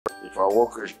If I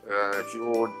walk a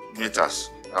few meters,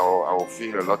 I will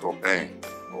feel a lot of pain.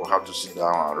 I will have to sit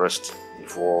down and rest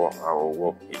before I will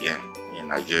walk again in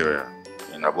Nigeria,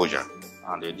 in Abuja.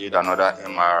 And they did another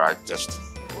MRI test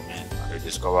for me, and they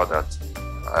discovered that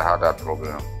I had that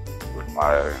problem with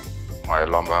my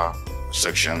lumbar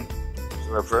section.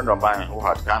 So a friend of mine who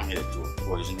had come here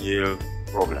for his knee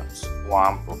problems,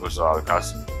 one Professor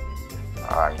Alcasi,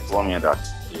 informed me that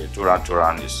the Toran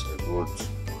Turan is a good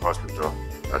hospital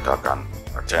that I can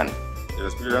attend. The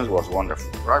experience was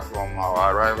wonderful, right from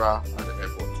our arrival at the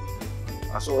airport.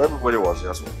 And so everybody was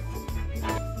just wonderful.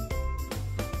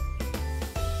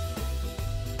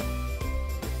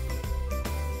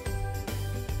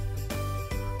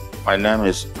 My name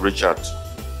is Richard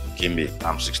Kimbir.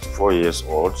 I'm 64 years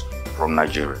old from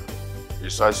Nigeria.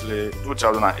 Precisely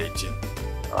 2018,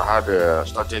 I had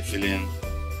started feeling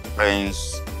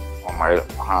pains on my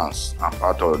hands and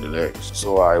part of the legs.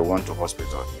 So I went to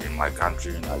hospital in my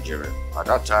country, Nigeria. At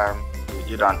that time, we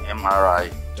did an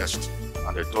MRI test,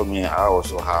 and they told me I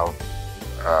also have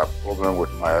a problem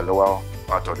with my lower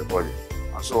part of the body.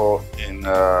 And so in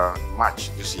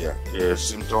March this year, the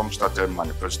symptoms started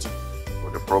manifesting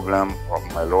with the problem of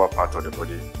my lower part of the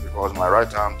body, because my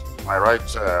right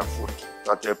foot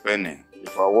started paining.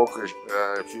 If I walk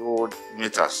a few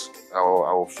meters, I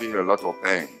will feel a lot of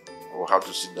pain. I will have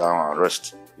to sit down and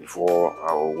rest before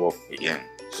I will walk again.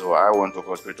 So I went to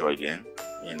hospital again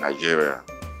in Nigeria,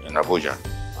 in Abuja,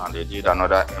 and they did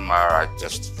another MRI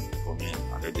test for me,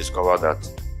 and they discovered that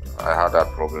I had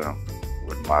that problem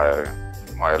with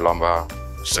my lumbar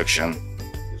section.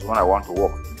 It's when I want to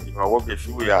walk. If I walk a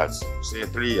few yards, say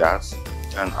 3 yards,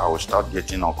 then I will start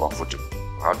getting uncomfortable.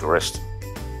 I have to rest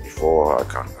before I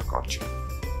can continue.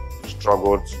 I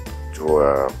struggled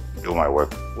to do my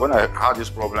work. When I had this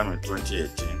problem in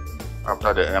 2018,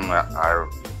 after the MRI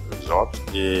result,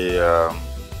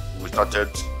 we started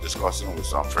discussing with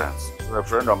some friends. So a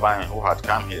friend of mine who had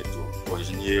come here for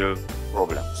his knee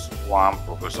problems, one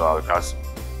Professor Alcasi,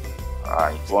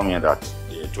 informed me that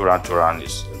the Toran Turan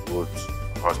is a good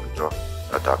hospital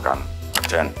that I can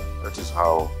attend. That is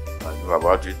how I knew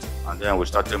about it. And then we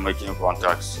started making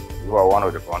contacts. You are one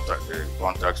of the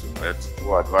contacts we met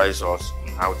who advised us on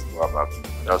how to go about it.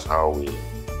 And that's how we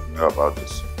knew about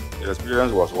this. The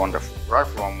experience was wonderful. Right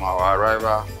from our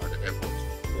arrival at the airport,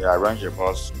 they arranged a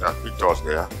bus that picked us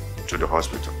there to the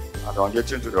hospital. And on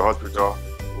getting to the hospital,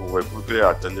 we were quickly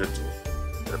attended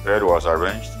to. The bed was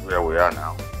arranged where we are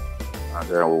now, and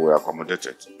then we were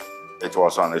accommodated. It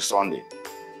was on a Sunday.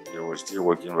 They were still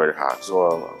working very hard,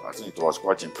 so I think it was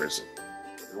quite impressive.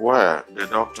 Well, the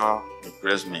doctor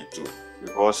impressed me too,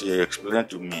 because he explained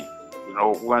to me,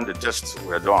 when the tests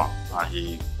were done, and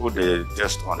he put the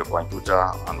test on the computer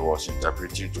and was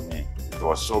interpreting to me. It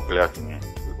was so clear to me,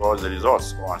 because the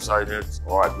results coincided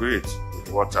or agreed with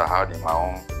what I had in my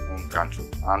own country.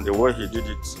 And the way he did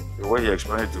it, the way he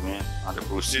explained it to me, and the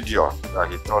procedure that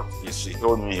he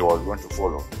told me he was going to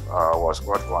follow, I was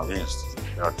quite convinced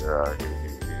that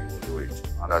he would do it.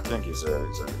 And I think he's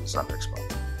an expert.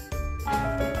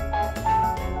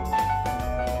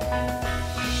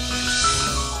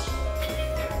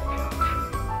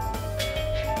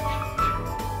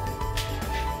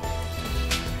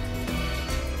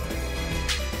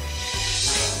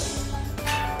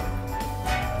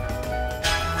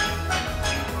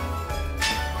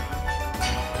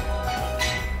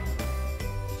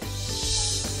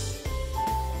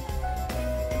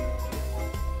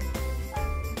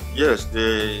 Yes,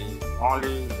 the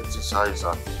only exercise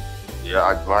I think the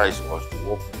advice was to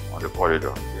walk on the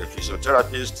corridor. The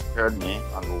physiotherapist heard me,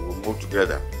 and we would move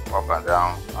together up and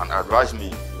down and advised me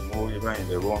to move even in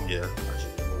the room here.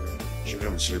 I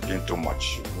shouldn't be sleeping too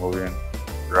much, moving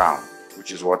around,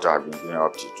 which is what I've been doing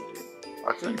up to today.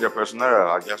 I think the personnel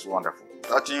are just wonderful.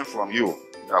 Starting from you,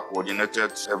 that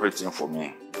coordinated everything for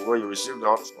me. The way you received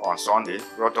us on Sunday,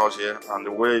 brought us here, and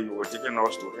the way you were taking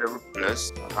us to every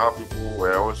place, and how people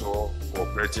were also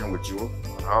cooperating with you,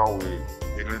 and how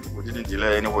we didn't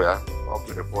delay anywhere up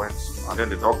to the point. And then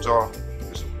the doctor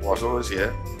was always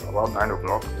here about 9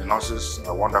 o'clock. The nurses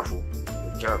are wonderful.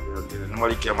 They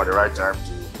normally came at the right time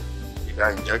to either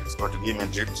inject or to give me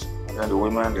drips. And then the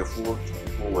women, the food,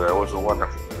 people were also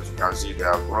wonderful. As you can see, they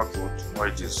have brought food.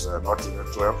 It is not even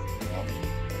 12.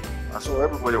 And so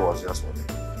everybody was just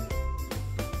wonderful.